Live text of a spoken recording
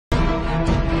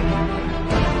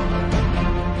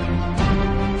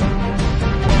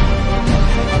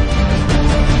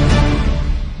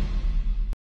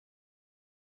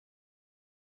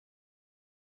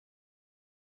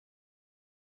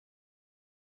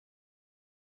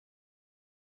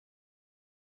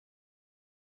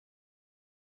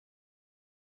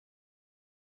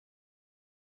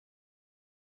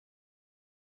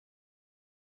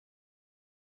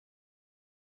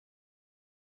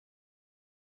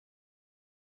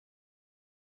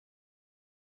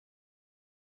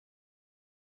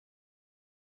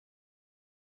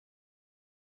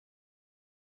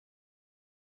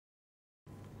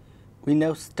We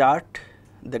now start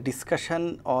the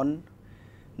discussion on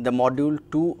the module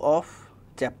 2 of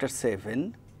chapter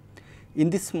 7. In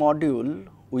this module,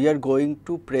 we are going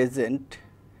to present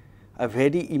a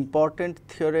very important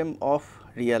theorem of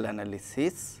real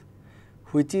analysis,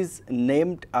 which is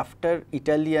named after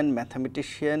Italian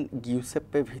mathematician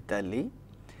Giuseppe Vitali,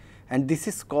 and this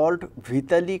is called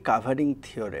Vitali covering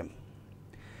theorem.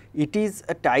 It is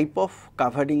a type of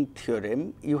covering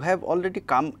theorem. You have already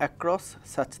come across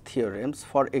such theorems,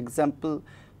 for example,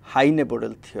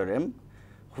 Heine-Borel theorem,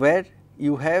 where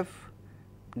you have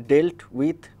dealt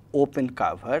with open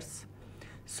covers.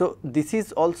 So, this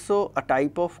is also a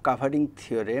type of covering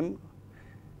theorem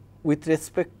with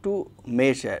respect to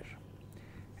measure,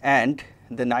 and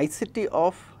the nicety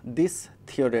of this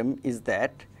theorem is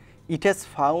that it has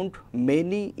found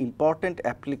many important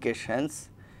applications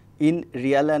in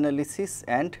real analysis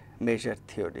and measure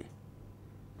theory.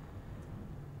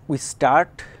 We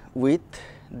start with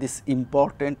this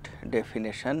important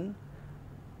definition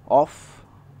of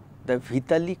the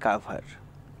Vitali cover.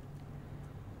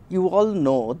 You all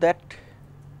know that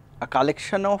a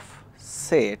collection of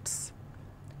sets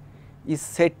is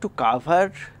said to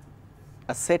cover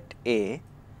a set A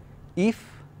if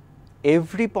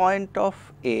every point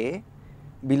of A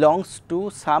belongs to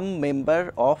some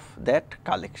member of that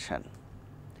collection.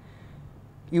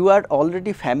 You are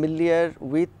already familiar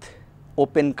with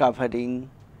open covering,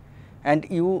 and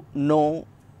you know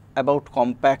about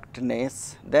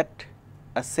compactness, that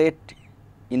a set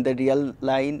in the real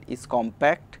line is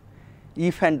compact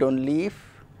if and only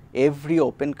if every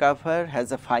open cover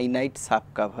has a finite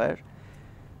subcover.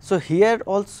 So, here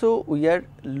also we are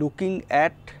looking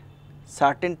at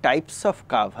certain types of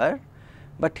cover,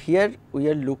 but here we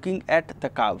are looking at the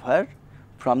cover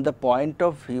from the point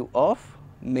of view of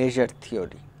measure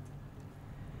theory.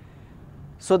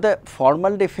 So, the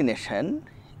formal definition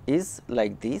is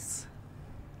like this: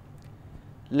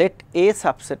 let A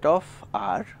subset of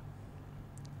R,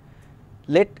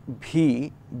 let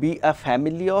V be a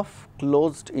family of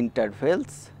closed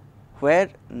intervals where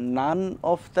none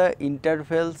of the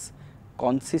intervals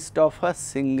consist of a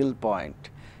single point.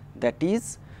 That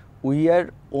is, we are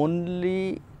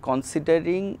only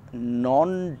considering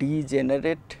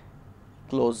non-degenerate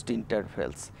closed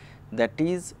intervals, that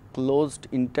is closed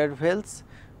intervals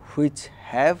which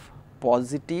have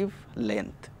positive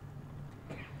length.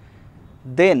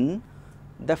 Then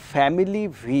the family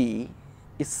V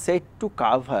is said to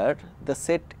cover the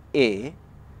set A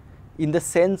in the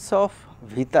sense of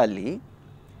Vitali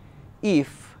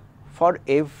if for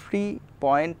every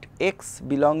point x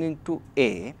belonging to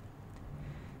A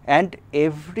and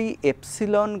every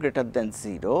epsilon greater than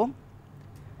 0,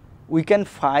 we can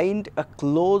find a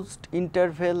closed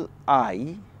interval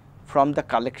I from the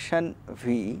collection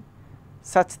V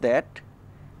such that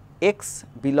x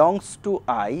belongs to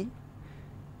I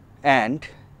and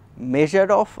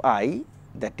measure of I,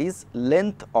 that is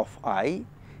length of I,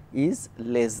 is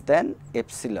less than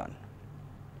epsilon.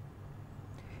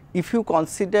 If you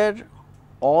consider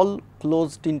all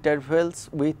closed intervals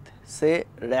with say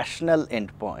rational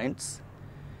endpoints,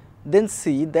 then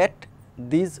see that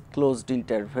these closed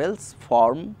intervals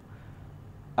form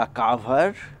a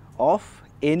cover of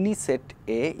any set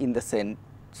A in the sense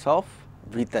of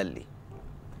Vitali.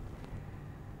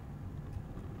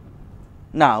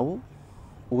 Now,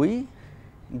 we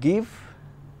give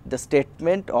the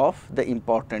statement of the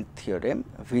important theorem,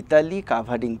 Vitali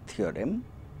covering theorem.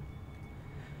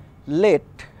 Let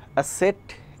a set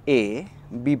A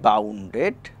be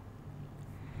bounded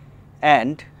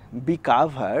and be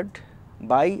covered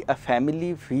by a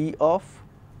family V of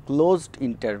closed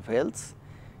intervals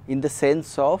in the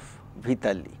sense of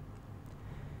Vitali.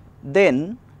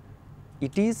 Then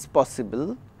it is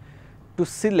possible to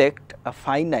select a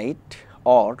finite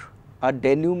or a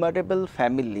denumerable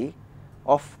family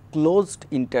of closed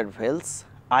intervals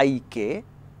I k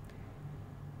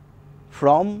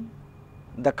from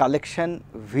the collection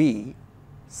V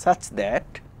such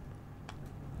that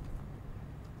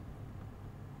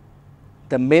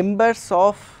the members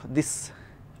of this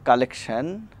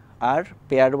collection are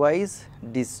pairwise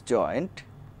disjoint,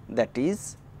 that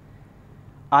is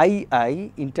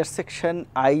I intersection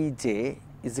I j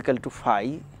is equal to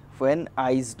phi when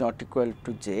I is not equal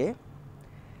to j,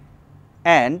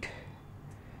 and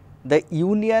the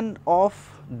union of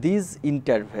these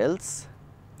intervals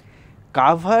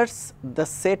covers the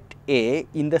set A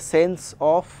in the sense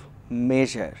of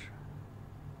measure,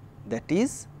 that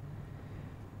is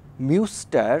mu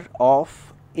star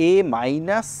of A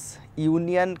minus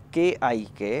union k I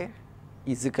k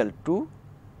is equal to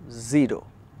 0.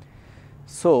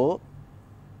 So,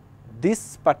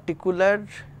 this particular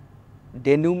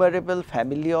denumerable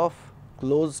family of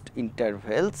closed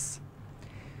intervals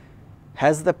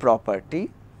has the property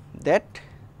that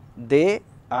they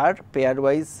are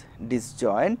pairwise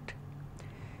disjoint,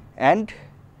 and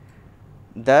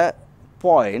the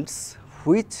points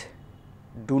which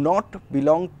do not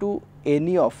belong to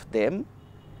any of them,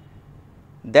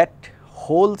 that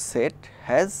whole set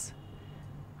has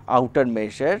outer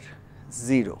measure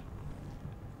 0.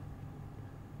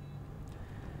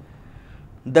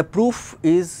 The proof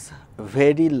is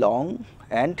very long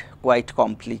and quite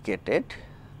complicated,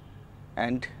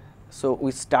 and so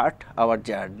we start our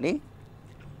journey.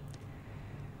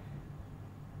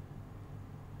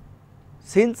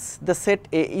 Since the set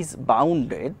A is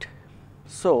bounded,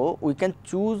 so we can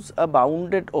choose a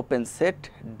bounded open set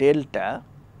delta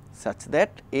such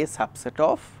that A subset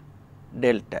of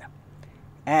delta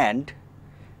and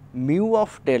mu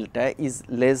of delta is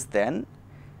less than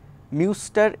mu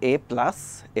star A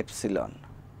plus epsilon.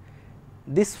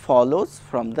 This follows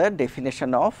from the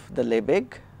definition of the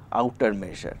Lebesgue outer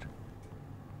measure.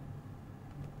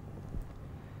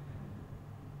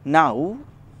 Now,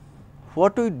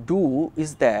 what we do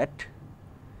is that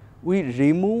we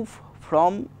remove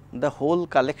from the whole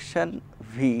collection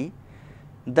V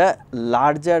the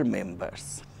larger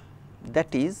members,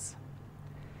 that is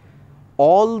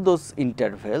all those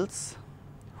intervals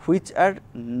which are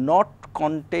not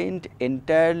contained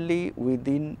entirely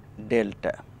within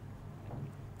delta.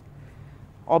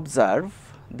 Observe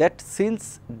that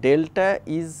since delta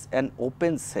is an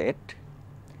open set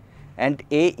and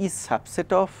A is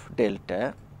subset of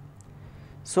delta,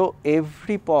 so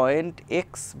every point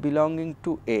x belonging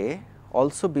to A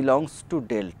also belongs to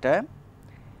delta,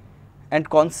 and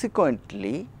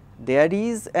consequently there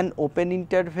is an open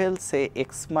interval, say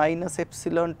x minus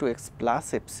epsilon to x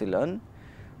plus epsilon,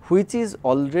 which is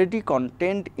already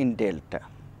contained in delta.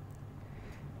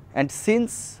 And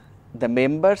since the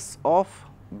members of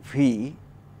V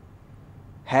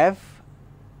have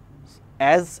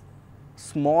as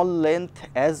small length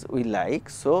as we like,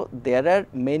 so there are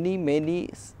many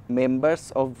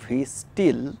members of V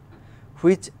still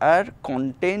which are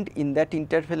contained in that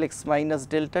interval x minus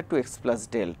delta to x plus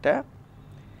delta,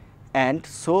 and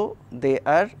so they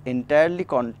are entirely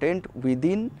contained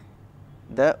within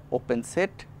the open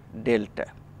set delta.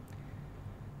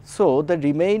 So, the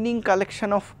remaining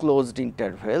collection of closed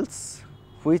intervals,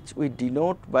 which we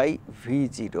denote by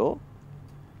V0,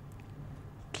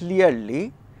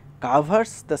 clearly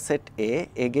covers the set A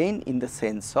again in the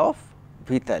sense of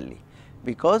Vitali,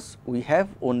 because we have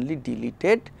only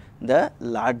deleted the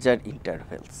larger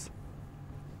intervals.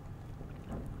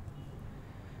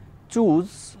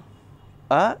 Choose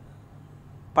a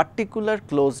particular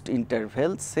closed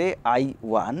interval, say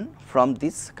I1 from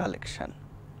this collection.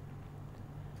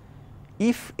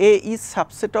 If A is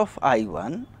subset of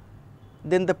I1,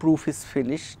 then the proof is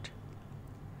finished.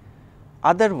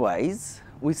 Otherwise,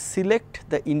 we select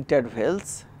the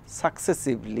intervals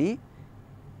successively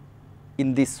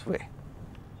in this way.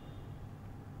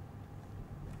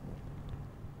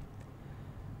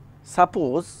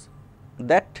 Suppose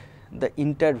that the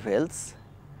intervals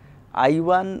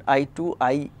I1,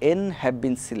 I2, In have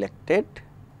been selected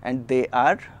and they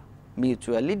are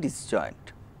mutually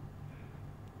disjoint.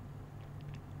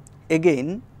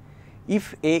 Again,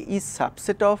 if A is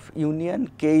subset of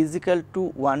union k is equal to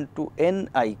 1 to n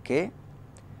I k,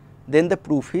 then the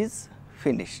proof is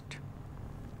finished.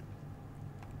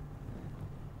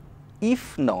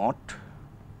 If not,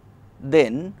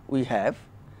 then we have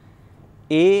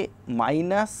A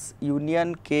minus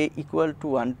union k equal to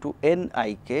 1 to n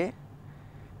I k,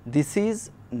 this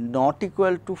is not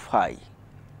equal to phi.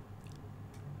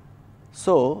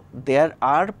 So, there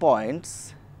are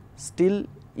points still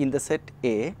in the set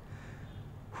A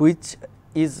which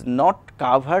is not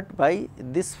covered by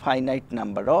this finite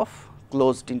number of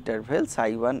closed intervals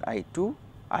I1, I2,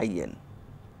 In.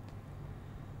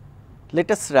 Let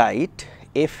us write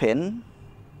Fn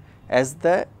as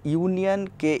the union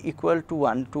k equal to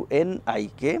 1 to n I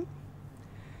k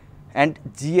and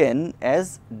Gn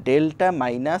as delta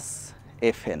minus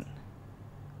Fn.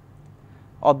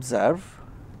 Observe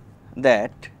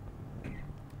that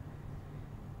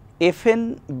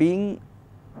Fn being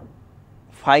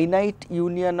finite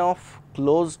union of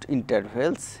closed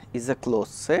intervals is a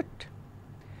closed set.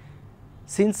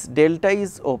 Since delta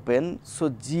is open, so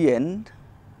Gn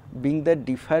being the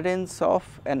difference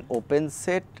of an open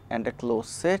set and a closed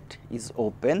set is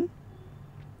open.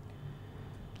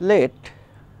 Let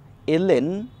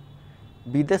Ln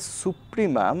be the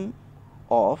supremum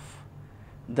of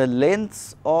the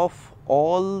lengths of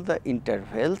all the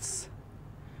intervals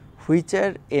which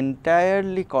are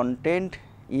entirely contained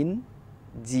in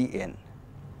Gn.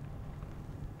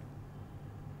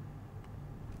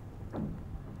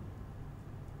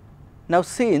 Now,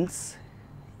 since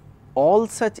all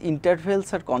such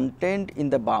intervals are contained in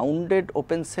the bounded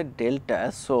open set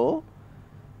delta, so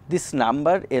this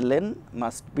number ln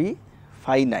must be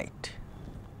finite.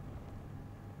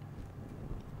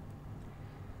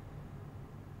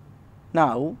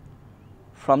 Now,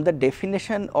 from the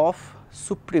definition of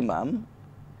supremum,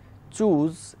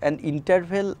 choose an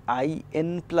interval I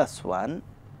n plus 1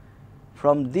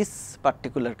 from this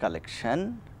particular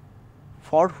collection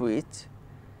for which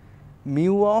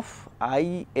mu of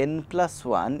I n plus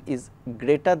 1 is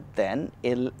greater than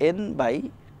ln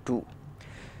by 2.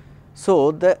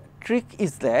 So, the trick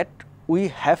is that we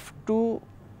have to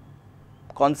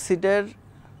consider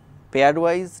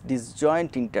pairwise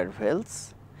disjoint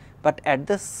intervals, but at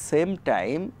the same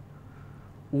time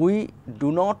we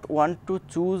do not want to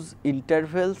choose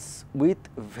intervals with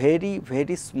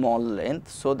very small length,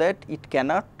 so that it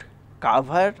cannot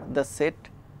cover the set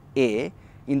A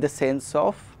in the sense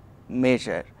of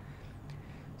measure.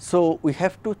 So, we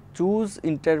have to choose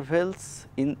intervals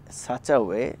in such a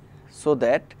way so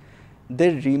that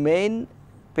they remain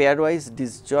pairwise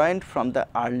disjoint from the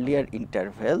earlier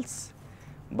intervals,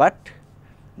 but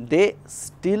they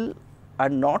still are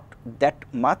not that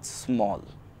much small.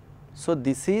 So,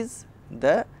 this is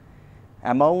the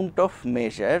amount of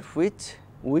measure which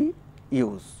we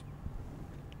use.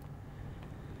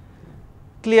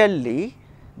 Clearly,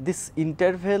 this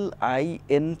interval I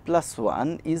n plus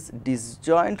 1 is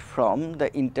disjoint from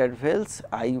the intervals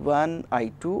I 1,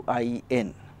 I 2, I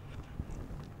n.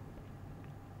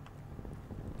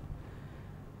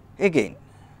 Again,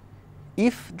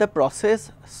 if the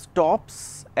process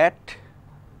stops at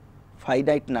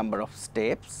finite number of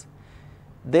steps,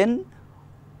 then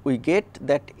we get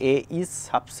that A is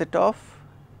subset of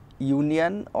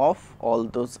union of all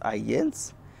those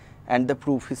INs and the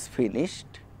proof is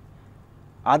finished.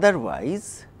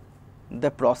 Otherwise,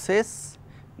 the process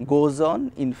goes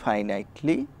on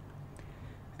infinitely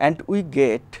and we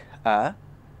get a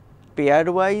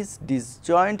pairwise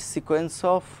disjoint sequence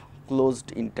of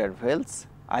closed intervals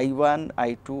I 1,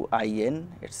 I 2, I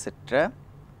n, etc.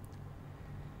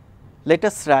 Let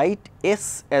us write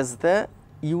S as the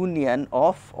union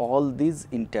of all these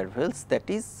intervals, that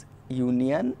is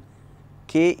union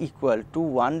k equal to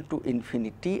 1 to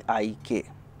infinity I k.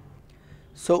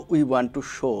 So, we want to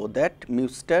show that mu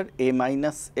star A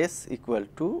minus S equal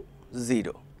to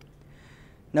 0.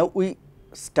 Now, we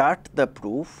start the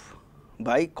proof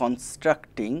by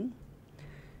constructing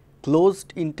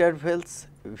closed intervals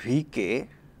V k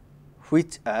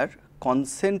which are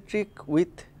concentric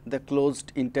with the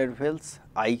closed intervals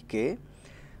I k,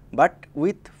 but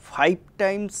with 5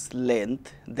 times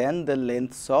length than the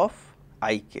lengths of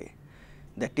I k,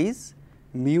 that is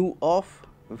mu of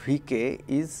V k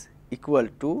is equal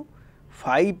to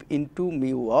 5 into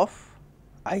mu of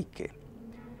I k.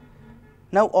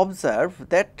 Now, observe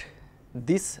that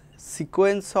this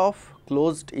sequence of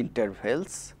closed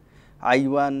intervals I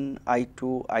 1, I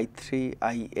 2, I 3,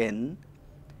 I n,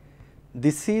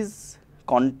 this is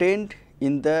contained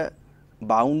in the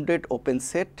bounded open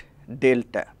set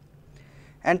delta,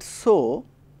 and so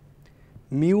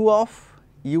mu of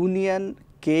union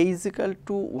k is equal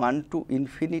to 1 to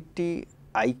infinity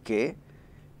I k,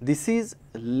 this is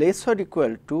less or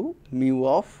equal to mu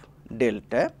of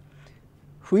delta,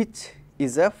 which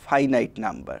is a finite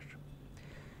number.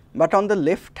 But on the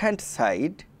left hand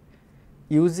side,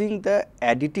 using the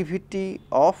additivity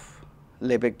of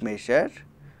Lebesgue measure,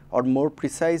 or more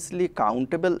precisely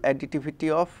countable additivity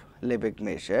of Lebesgue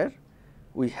measure,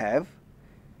 we have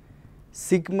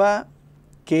sigma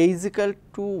k is equal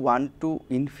to 1 to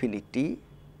infinity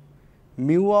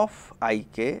mu of I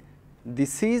k,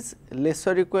 this is less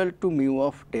or equal to mu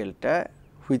of delta,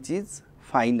 which is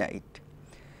finite,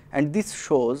 and this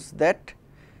shows that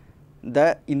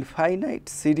the infinite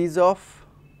series of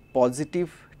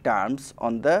positive terms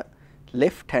on the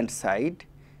left hand side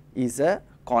is a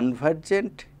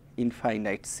convergent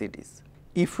infinite series.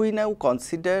 If we now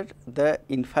consider the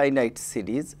infinite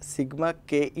series sigma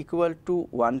k equal to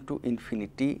 1 to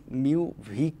infinity mu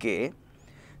V k,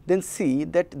 then see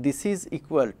that this is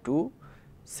equal to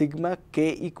sigma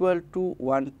k equal to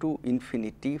 1 to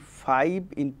infinity 5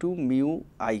 into mu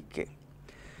I k.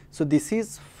 So, this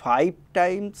is 5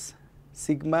 times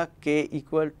sigma k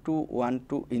equal to 1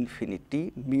 to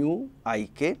infinity mu I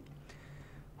k,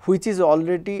 which is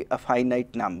already a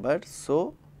finite number.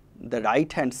 So, the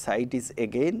right hand side is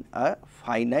again a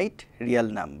finite real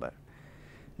number.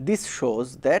 This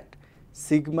shows that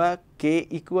sigma k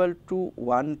equal to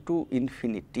 1 to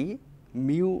infinity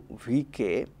mu V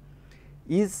k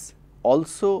is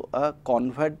also a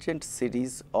convergent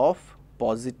series of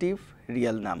positive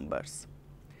real numbers.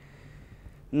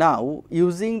 Now,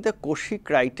 using the Cauchy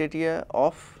criteria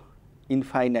of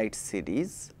infinite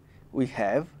series, we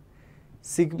have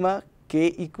sigma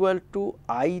k equal to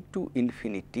I to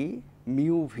infinity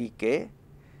mu v k.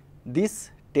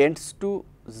 This tends to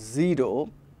 0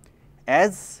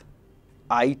 as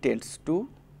I tends to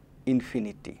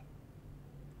infinity.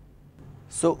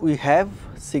 So, we have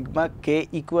sigma k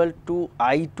equal to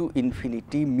I to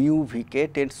infinity mu v k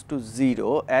tends to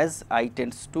 0 as I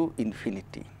tends to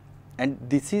infinity, and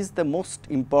this is the most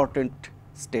important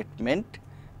statement,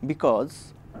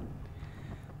 because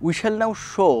we shall now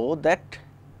show that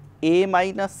A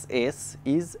minus S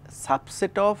is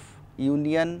subset of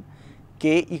union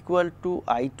k equal to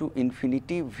I to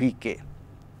infinity v k,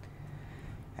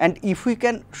 and if we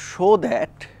can show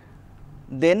that,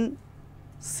 then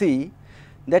see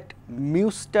that mu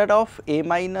star of A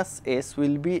minus S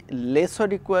will be less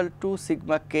or equal to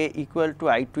sigma k equal to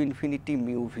I to infinity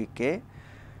mu v k,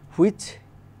 which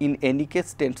in any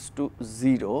case tends to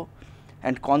 0,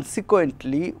 and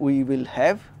consequently we will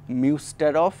have mu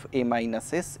star of A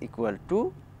minus S equal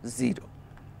to 0.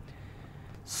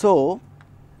 So,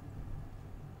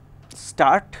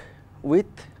 start with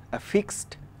a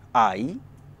fixed I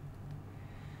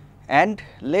and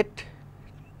let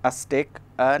us take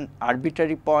an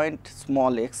arbitrary point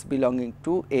small x belonging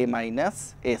to A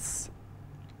minus S.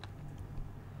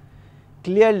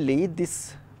 Clearly,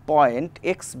 this point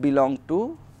x belong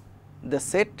to the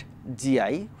set G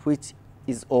I, which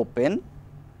is open.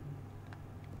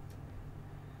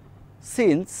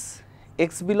 Since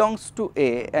x belongs to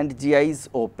A and G I is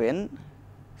open,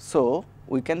 so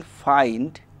we can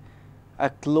find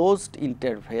a closed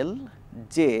interval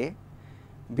J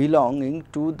belonging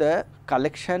to the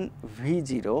collection V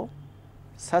 0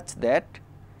 such that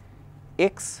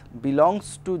x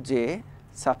belongs to J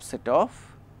subset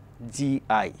of G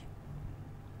I.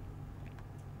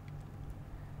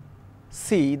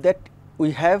 See that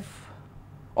we have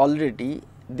already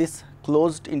this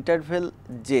closed interval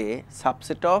J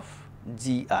subset of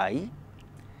G I.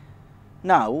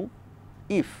 Now,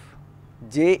 if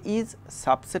J is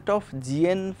subset of G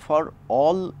n for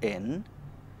all n,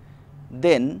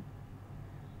 then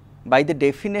by the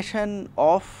definition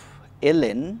of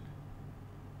ln,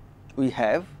 we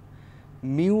have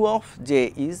mu of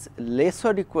J is less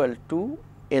or equal to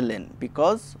ln,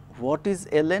 because what is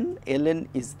ln? Ln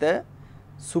is the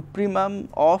supremum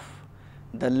of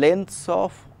the lengths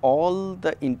of all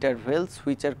the intervals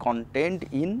which are contained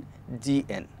in G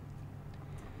n.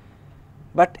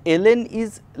 But ln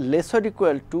is less or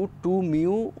equal to 2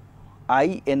 mu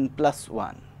I n plus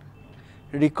 1.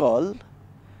 Recall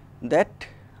that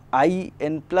I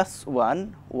n plus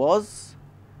 1 was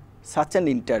such an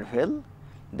interval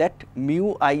that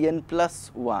mu I n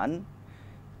plus 1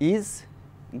 is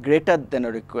greater than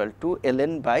or equal to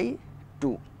ln by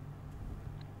 2.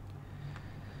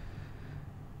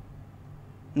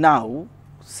 Now,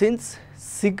 since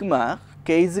sigma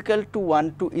k is equal to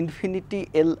 1 to infinity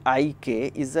L I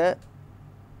k is a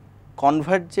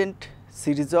convergent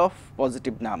series of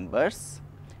positive numbers,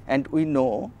 and we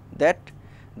know that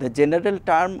the general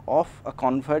term of a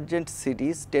convergent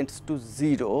series tends to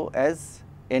 0 as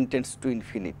n tends to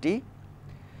infinity.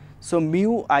 So,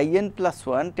 mu I n plus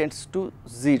 1 tends to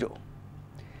 0,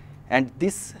 and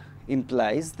this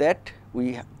implies that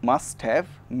we must have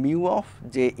mu of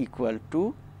J equal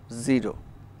to 0.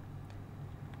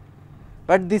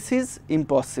 But this is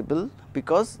impossible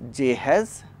because J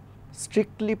has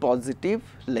strictly positive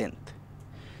length.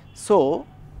 So,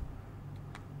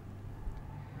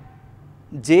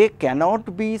 J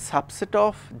cannot be subset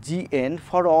of G n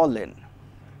for all n.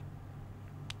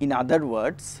 In other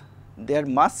words, there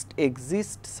must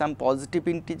exist some positive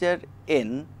integer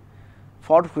n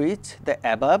for which the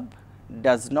above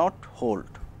does not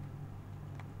hold.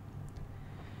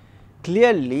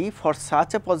 Clearly, for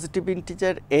such a positive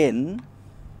integer n,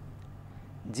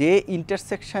 J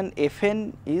intersection f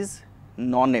n is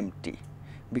non-empty,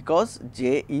 because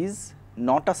J is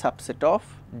not a subset of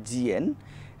G n,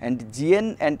 and G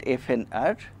n and f n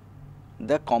are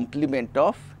the complement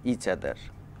of each other.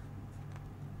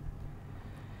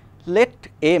 Let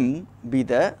m be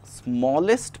the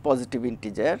smallest positive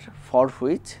integer for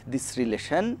which this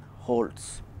relation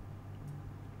holds.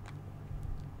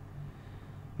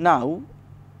 Now,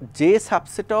 J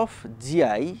subset of G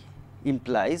I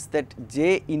implies that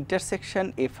J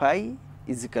intersection f I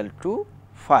is equal to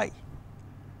phi.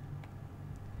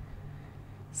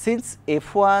 Since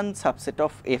f 1 subset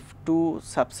of f 2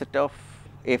 subset of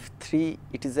f 3,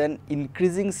 it is an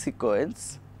increasing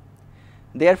sequence,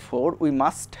 Therefore, we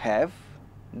must have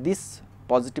this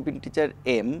positive integer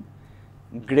m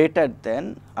greater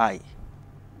than I.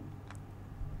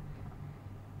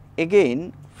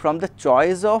 Again, from the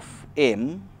choice of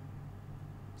m,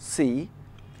 see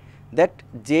that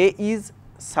J is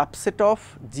subset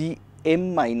of G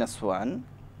m minus 1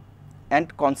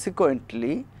 and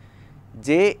consequently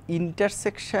J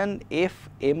intersection F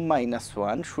m minus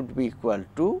 1 should be equal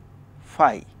to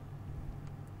phi.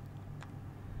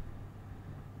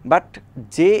 But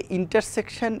J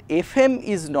intersection F m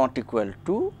is not equal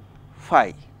to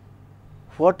phi.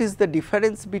 What is the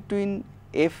difference between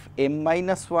F m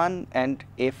minus 1 and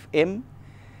F m?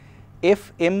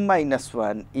 F m minus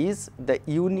 1 is the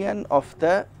union of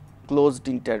the closed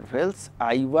intervals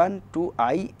I 1 to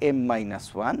I m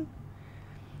minus 1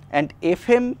 and F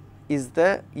m is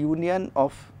the union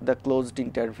of the closed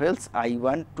intervals I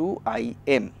 1 to I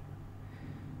m.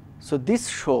 So, this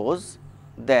shows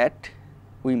that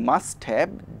we must have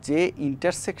J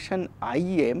intersection I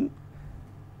m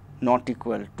not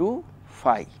equal to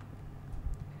phi.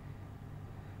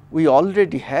 We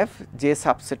already have J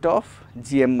subset of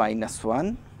G m minus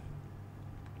 1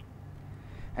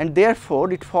 and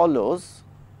therefore, it follows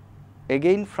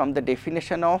again from the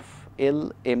definition of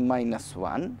L m minus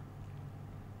 1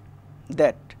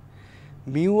 that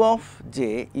mu of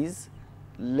J is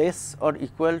less or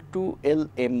equal to L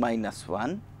m minus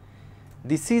 1.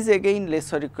 This is again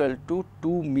less or equal to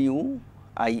 2 mu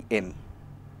I m.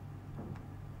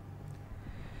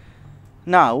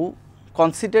 Now,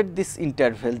 consider this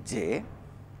interval J.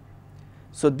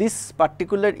 So, this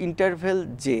particular interval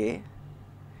J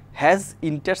has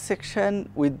intersection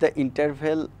with the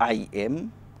interval I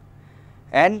m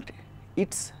and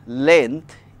its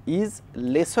length is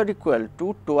less or equal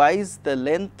to twice the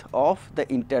length of the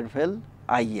interval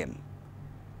I m.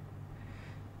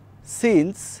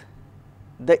 Since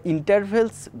the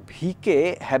intervals V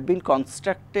k have been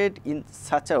constructed in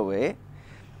such a way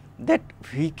that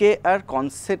V k are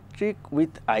concentric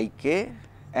with I k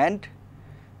and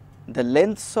the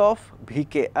lengths of V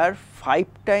k are 5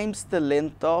 times the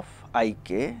length of I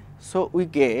k. So, we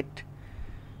get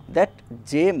that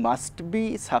J must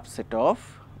be subset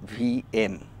of V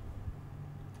m,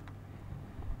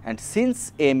 and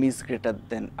since m is greater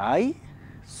than I,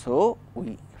 so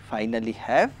we finally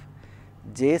have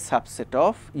J subset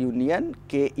of union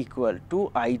k equal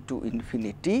to I to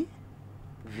infinity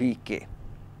V k,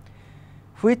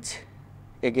 which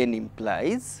again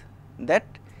implies that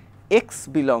x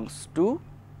belongs to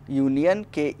union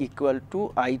k equal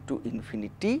to I to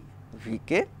infinity V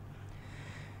k,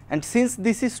 and since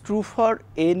this is true for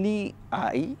any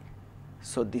I,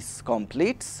 so this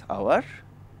completes our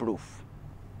proof.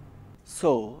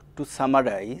 So, to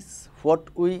summarize,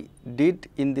 what we did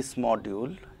in this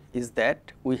module is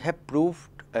that we have proved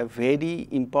a very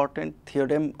important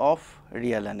theorem of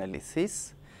real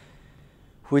analysis,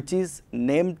 which is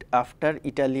named after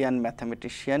Italian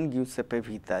mathematician Giuseppe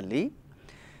Vitali,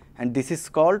 and this is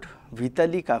called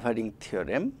Vitali covering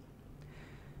theorem.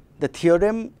 The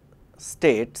theorem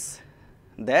states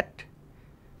that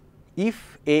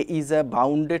if A is a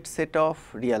bounded set of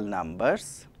real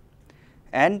numbers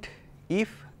and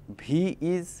if V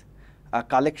is a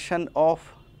collection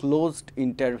of closed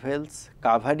intervals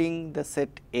covering the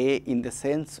set A in the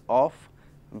sense of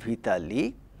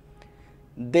Vitali,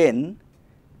 then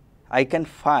I can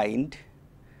find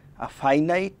a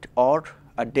finite or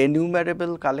a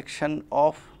denumerable collection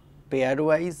of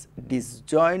pairwise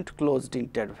disjoint closed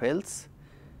intervals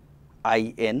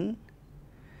I n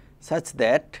such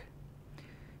that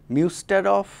mu star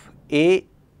of A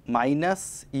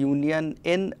minus union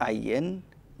n I n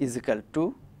is equal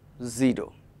to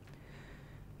 0.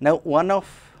 Now, one of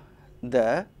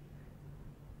the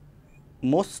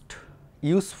most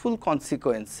useful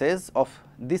consequences of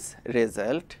this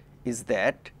result is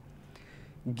that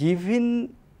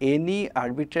given any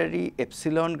arbitrary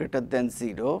epsilon greater than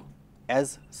 0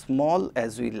 as small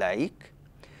as we like,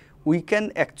 we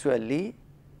can actually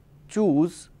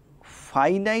choose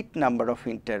finite number of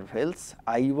intervals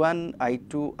I 1, I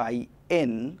 2, I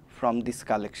n from this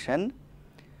collection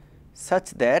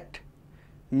such that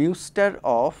mu star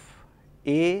of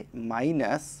A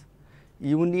minus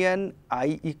union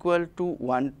I equal to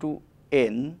 1 to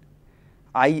n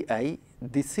I,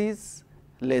 this is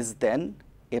less than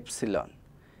epsilon,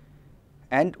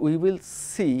 and we will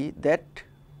see that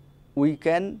we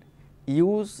can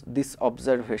use this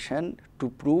observation to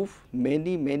prove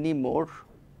many more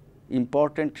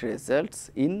important results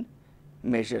in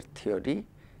measure theory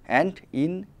and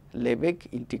in Lebesgue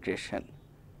integration.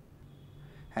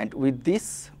 And with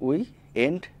this we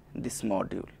end this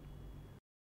module.